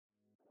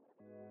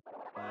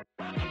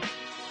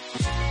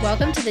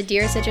Welcome to the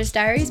Dear Citrus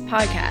Diaries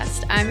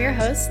podcast. I'm your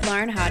host,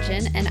 Lauren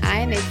Hodgen, and I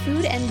am a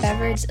food and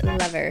beverage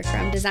lover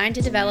from design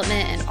to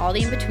development and all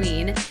the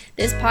in-between.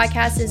 This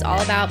podcast is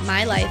all about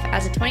my life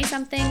as a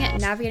 20-something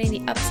navigating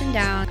the ups and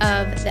downs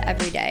of the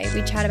everyday.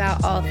 We chat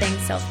about all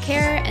things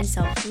self-care and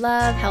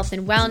self-love, health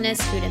and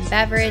wellness, food and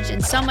beverage,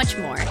 and so much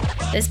more.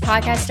 This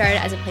podcast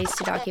started as a place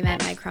to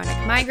document my chronic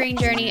migraine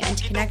journey and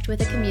to connect with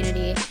a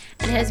community,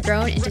 and it has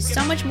grown into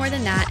so much more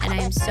than that, and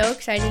I am so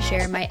excited to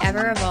share my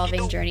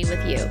ever-evolving journey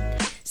with you.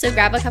 So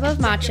grab a cup of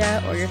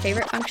matcha or your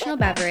favorite functional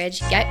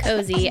beverage, get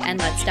cozy, and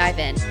let's dive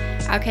in.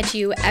 I'll catch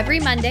you every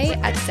Monday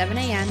at 7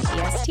 a.m.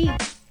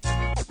 EST.